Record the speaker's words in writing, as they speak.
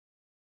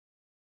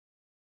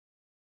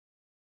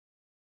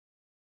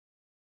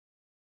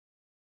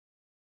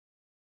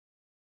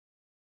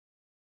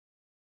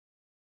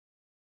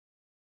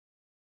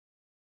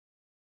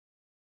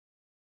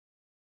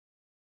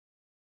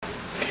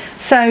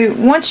So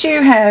once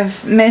you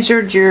have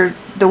measured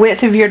the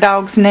width of your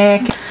dog's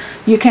neck,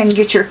 you can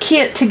get your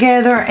kit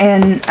together.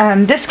 And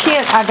this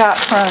kit I got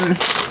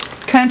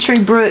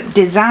from Brook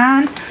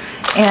Design,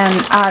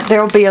 and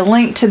there will be a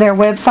link to their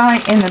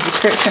website in the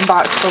description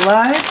box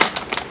below.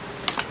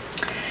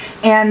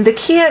 And the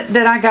kit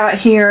that I got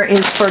here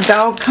is for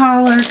dog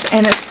collars,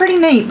 and it's pretty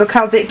neat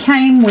because it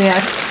came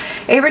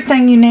with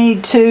everything you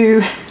need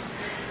to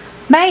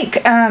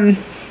make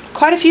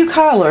quite a few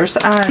collars.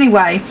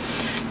 Anyway,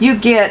 you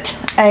get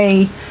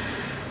a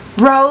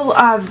roll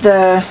of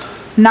the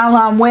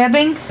nylon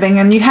webbing,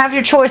 and you have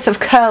your choice of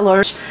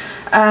colors,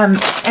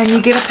 and you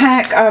get a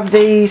pack of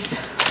these.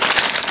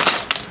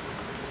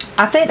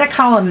 I think they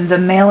call them the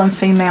male and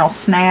female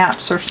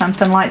snaps or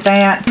something like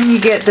that. And you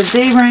get the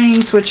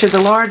D-rings, which are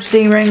the large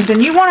D-rings,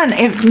 and you want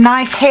a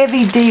nice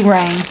heavy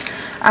D-ring.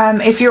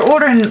 If you're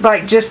ordering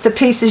like just the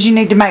pieces you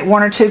need to make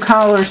 1 or 2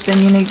 collars, then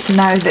you need to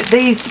know that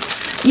these,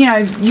 you know,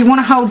 you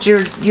want to hold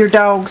your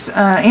dog's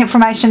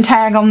information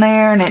tag on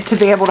there, and it to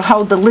be able to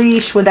hold the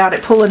leash without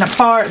it pulling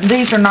apart.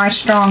 These are nice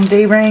strong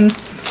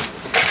D-rings.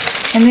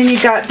 And then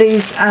you got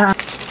these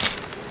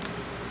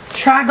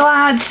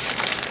tri-glides,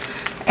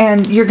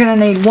 and you're going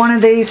to need 1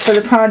 of these for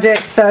the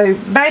project. So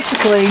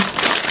basically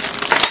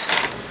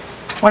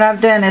what I've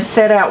done is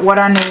set out what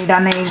I need.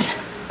 I need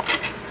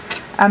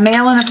a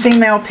male and a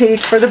female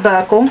piece for the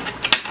buckle.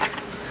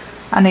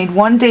 I need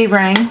 1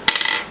 D-ring,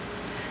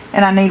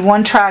 and I need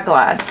 1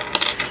 tri-glide,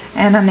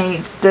 and I need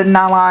the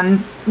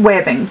nylon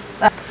webbing.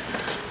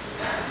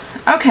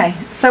 Okay,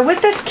 so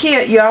with this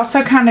kit you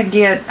also kind of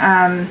get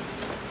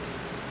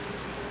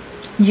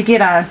you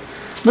get a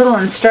little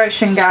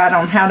instruction guide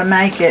on how to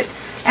make it.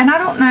 And I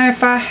don't know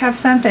if I have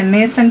something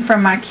missing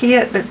from my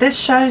kit, but this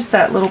shows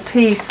that little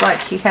piece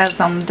like he has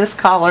on this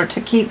collar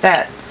to keep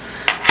that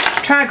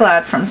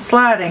tri-glide from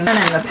sliding in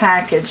the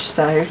package.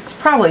 So it's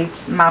probably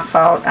my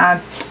fault.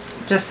 I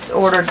just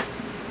ordered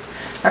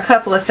a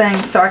couple of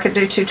things so I could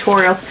do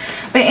tutorials.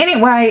 But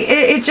anyway,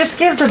 it just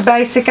gives a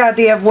basic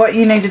idea of what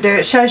you need to do.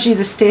 It shows you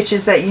the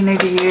stitches that you need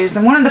to use.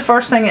 And one of the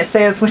first things it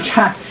says, which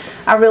I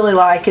really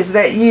like, is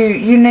that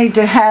you need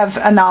to have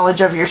a knowledge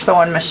of your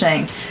sewing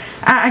machine.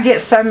 I get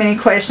so many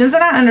questions,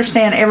 and I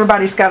understand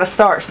everybody's got to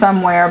start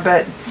somewhere,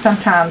 but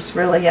sometimes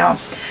really, y'all.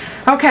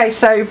 Okay,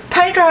 so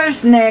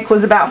Pedro's neck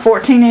was about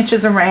 14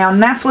 inches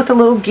around. That's with a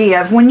little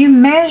give. When you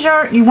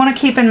measure, you want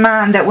to keep in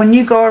mind that when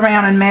you go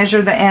around and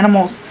measure the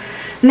animal's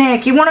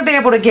neck, you want to be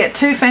able to get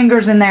 2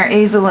 fingers in there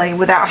easily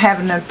without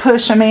having to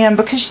push them in,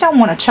 because you don't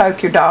want to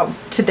choke your dog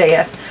to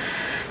death.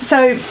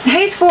 So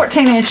he's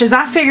 14 inches.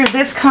 I figured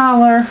this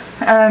collar,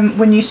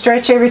 when you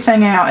stretch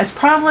everything out, is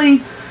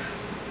probably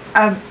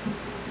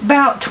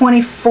about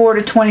 24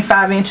 to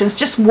 25 inches,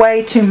 just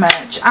way too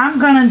much.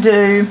 I'm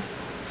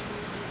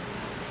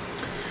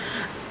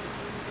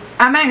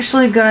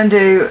actually going to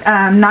do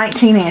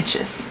 19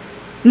 inches.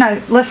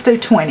 No, let's do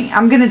 20.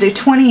 I'm going to do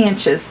 20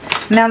 inches.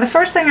 Now the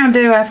first thing I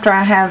do after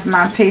I have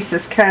my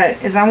pieces cut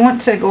is I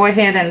want to go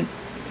ahead and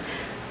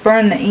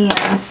burn the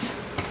ends,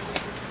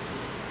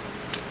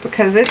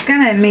 because it's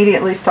going to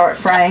immediately start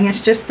fraying.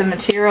 It's just the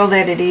material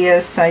that it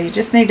is, so you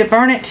just need to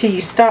burn it till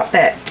you stop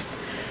that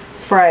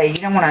fray. You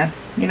don't want to,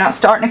 you're not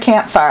starting a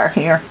campfire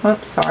here.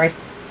 Oops, sorry.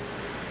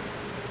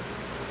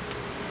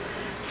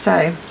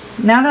 So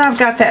now that I've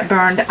got that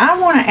burned, I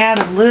want to add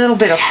a little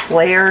bit of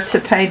flair to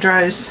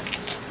Pedro's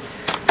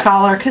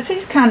collar, because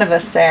he's kind of a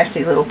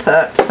sassy little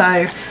pup.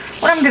 So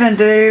what I'm going to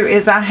do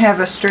is I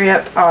have a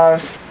strip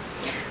of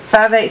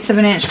 5/8 of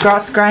an inch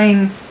gross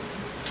grain,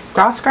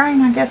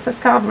 I guess that's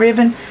called,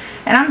 ribbon,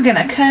 and I'm going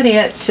to cut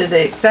it to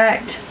the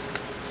exact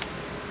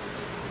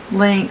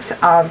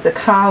length of the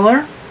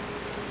collar.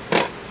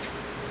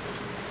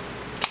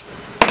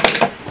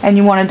 And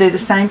you want to do the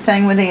same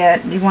thing with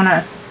it. You want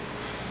to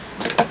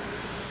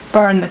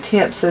burn the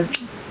tips of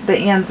the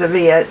ends of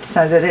it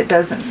so that it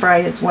doesn't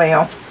fray as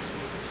well.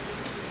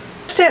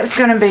 Step's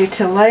going to be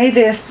to lay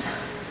this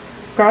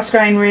cross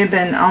grain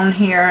ribbon on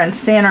here and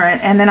center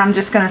it, and then I'm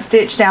just going to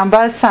stitch down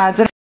both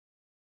sides.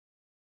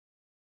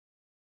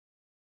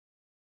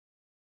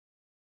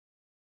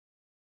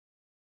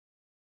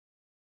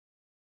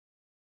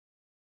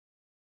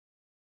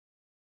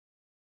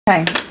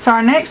 Okay, so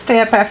our next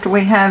step after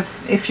we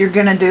have, if you're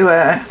going to do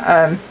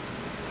a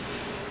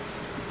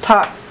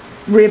top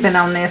ribbon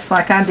on this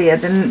like I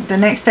did, then the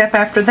next step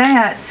after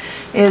that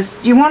is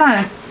you want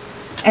to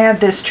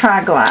add this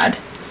tri-glide.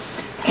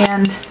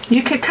 And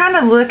you can kind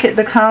of look at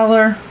the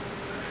collar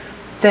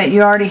that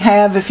you already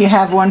have if you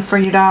have one for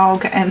your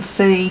dog and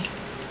see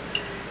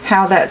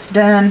how that's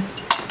done.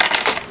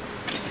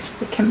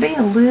 It can be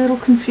a little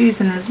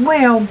confusing as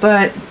well,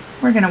 but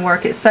we're going to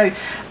work it. So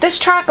this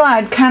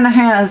tri-glide kind of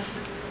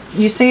has,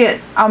 you see it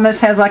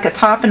almost has like a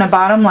top and a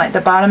bottom, like the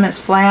bottom is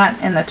flat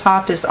and the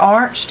top is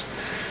arched.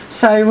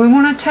 So we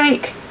want to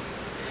take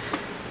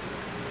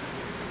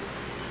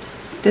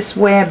this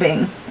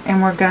webbing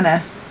and we're going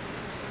to,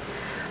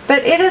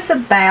 but it is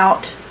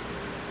about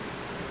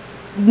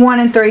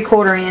 1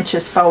 3/4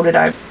 inches folded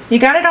over. you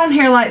got it on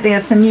here like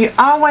this, and you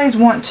always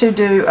want to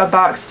do a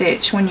box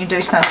stitch when you do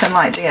something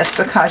like this,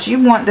 because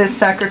you want this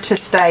sucker to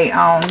stay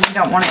on. You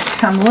don't want it to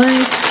come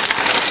loose.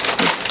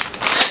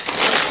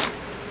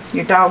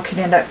 Your dog could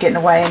end up getting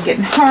away and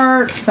getting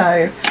hurt.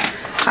 So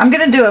I'm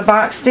going to do a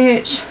box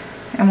stitch,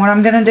 and what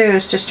I'm going to do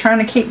is just trying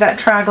to keep that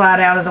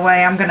tri-glide out of the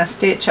way. I'm going to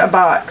stitch a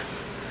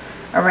box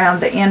around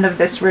the end of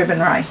this ribbon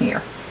right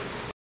here.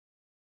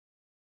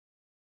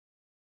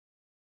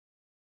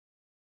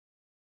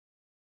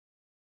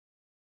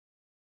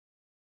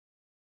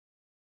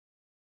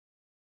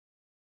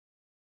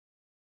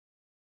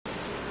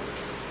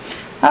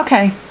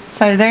 Okay,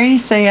 so there you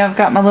see I've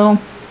got my little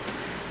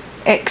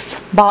X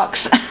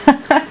box,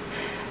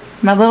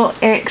 my little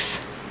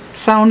X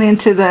sewn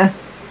into the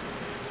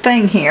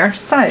thing here.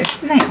 So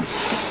now,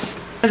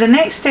 the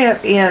next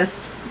step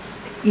is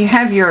you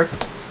have your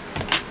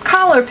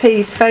collar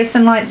piece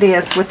facing like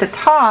this with the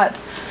top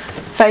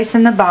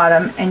facing the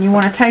bottom, and you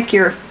want to take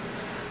your,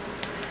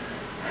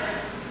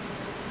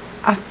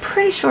 I'm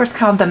pretty sure it's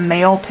called the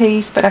male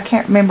piece, but I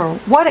can't remember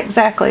what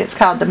exactly it's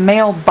called, the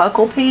male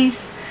buckle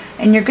piece.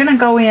 And you're going to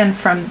go in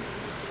from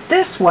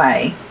this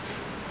way,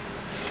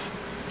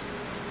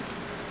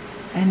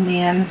 and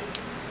then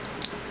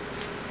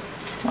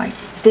like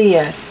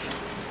this,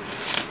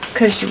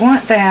 because you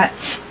want that,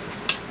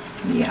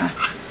 yeah,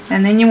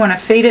 and then you want to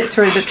feed it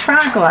through the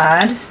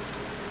tri-glide.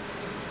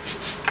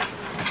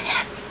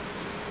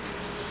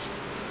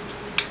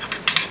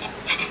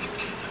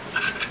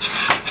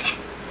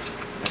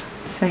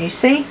 So you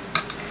see,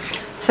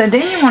 so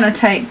then you want to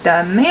take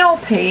the male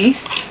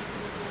piece,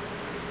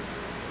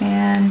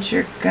 and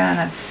you're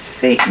gonna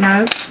feed,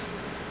 nope,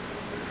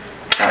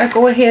 gotta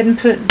go ahead and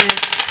put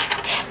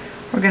this,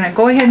 we're gonna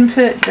go ahead and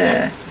put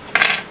the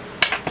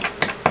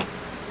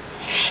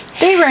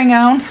D-ring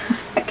on.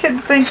 I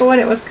couldn't think of what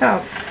it was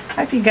called.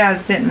 I hope you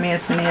guys didn't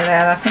miss any of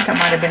that. I think I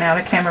might have been out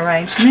of camera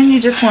range. And then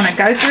you just want to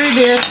go through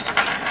this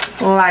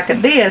like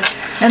this.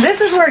 And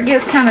this is where it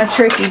gets kind of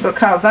tricky,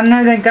 because I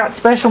know they've got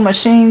special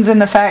machines in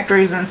the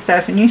factories and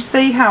stuff, and you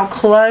see how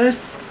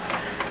close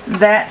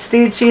that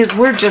stitch is.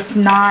 We're just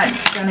not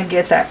going to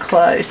get that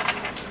close,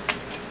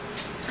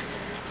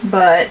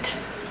 but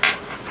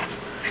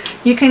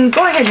you can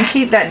go ahead and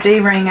keep that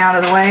D-ring out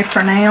of the way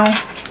for now,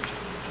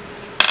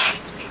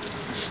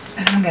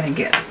 and I'm going to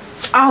get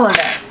all of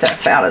that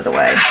stuff out of the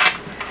way.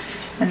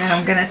 And then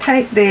I'm going to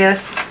take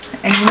this,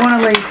 and you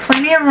want to leave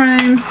plenty of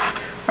room.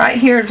 Right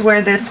here is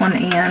where this one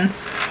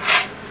ends.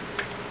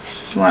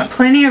 You want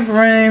plenty of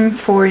room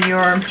for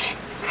your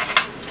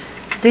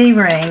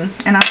D-ring,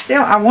 and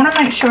I want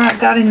to make sure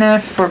I've got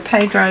enough for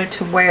Pedro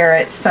to wear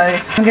it. So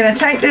I'm going to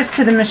take this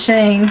to the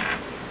machine,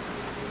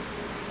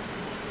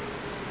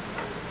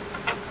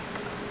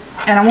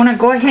 and I want to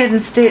go ahead and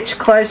stitch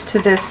close to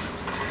this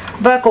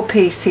buckle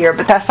piece here,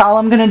 but that's all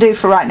I'm going to do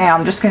for right now.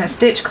 I'm just going to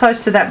stitch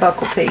close to that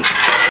buckle piece.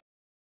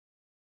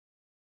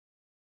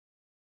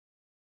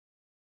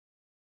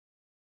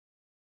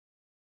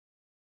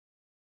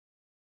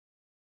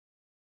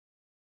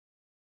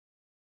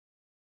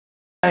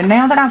 So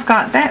now that I've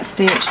got that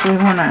stitched, we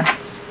want to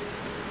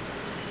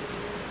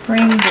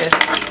bring this,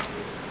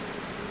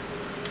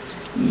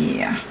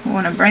 yeah, we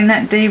want to bring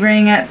that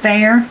D-ring up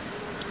there,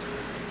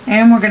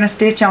 and we're going to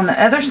stitch on the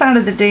other side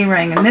of the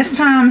D-ring. And this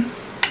time,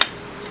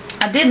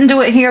 I didn't do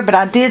it here, but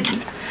I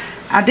didn't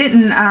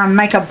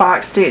make a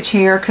box stitch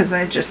here because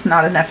there's just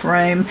not enough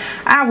room.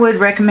 I would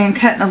recommend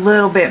cutting a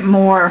little bit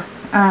more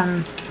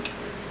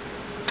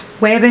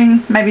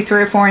webbing, maybe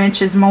 3 or 4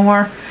 inches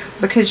more,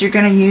 because you're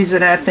going to use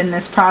it up in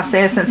this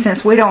process. And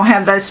since we don't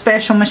have those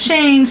special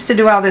machines to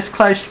do all this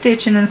close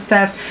stitching and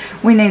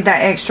stuff, we need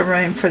that extra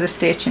room for the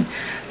stitching.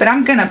 But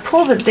I'm going to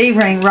pull the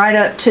D-ring right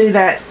up to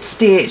that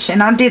stitch,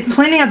 and I did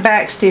plenty of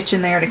back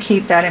stitching there to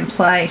keep that in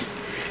place.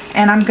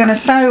 And I'm going to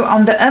sew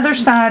on the other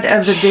side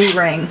of the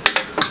D-ring,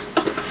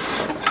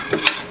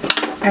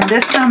 and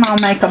this time I'll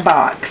make a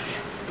box.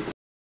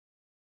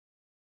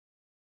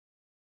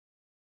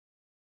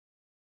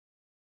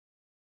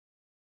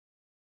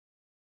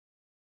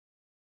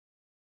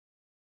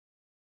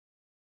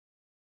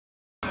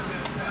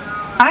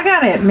 I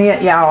gotta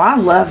admit, y'all, I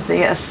love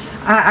this.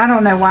 I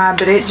don't know why,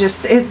 but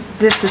this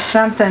is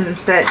something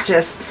that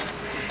just,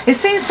 it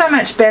seems so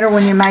much better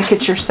when you make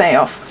it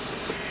yourself.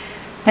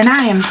 And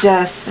I am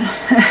just,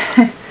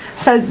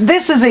 so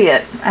this is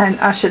it. And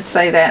I should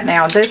say that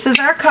now. This is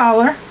our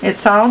collar.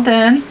 It's all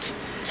done.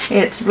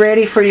 It's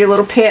ready for your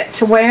little pet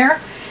to wear.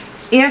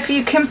 If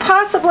you can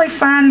possibly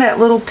find that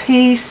little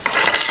piece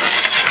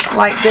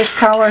like this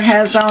collar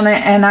has on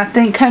it, and I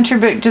think Country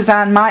Book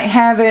Design might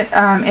have it,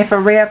 if a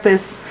rep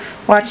is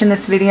watching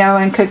this video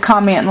and could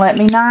comment and let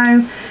me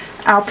know,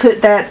 I'll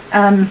put that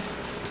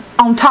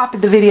on top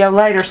of the video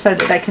later so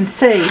that they can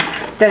see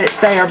that it's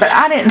there. But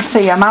I didn't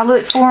see them. I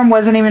looked for them,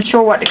 wasn't even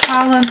sure what to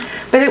call them,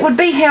 but it would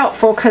be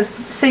helpful, because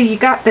see, you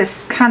got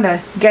this kind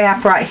of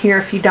gap right here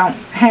if you don't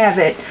have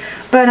it.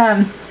 But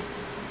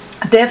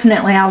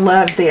definitely I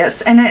love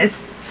this, and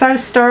it's so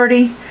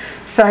sturdy.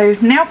 So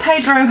now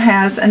Pedro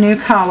has a new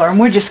collar, and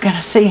we're just going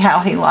to see how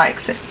he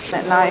likes it. Isn't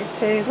that nice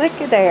too? Look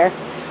at there.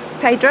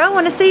 Pedro, I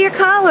want to see your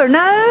collar.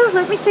 No,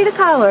 let me see the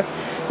collar.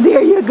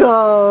 There you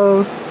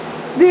go.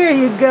 There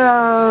you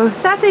go.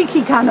 So I think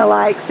he kind of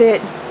likes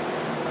it.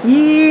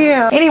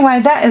 Yeah. Anyway,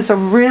 that is a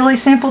really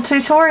simple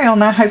tutorial,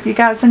 and I hope you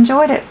guys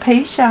enjoyed it.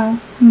 Peace, y'all.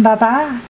 Bye-bye.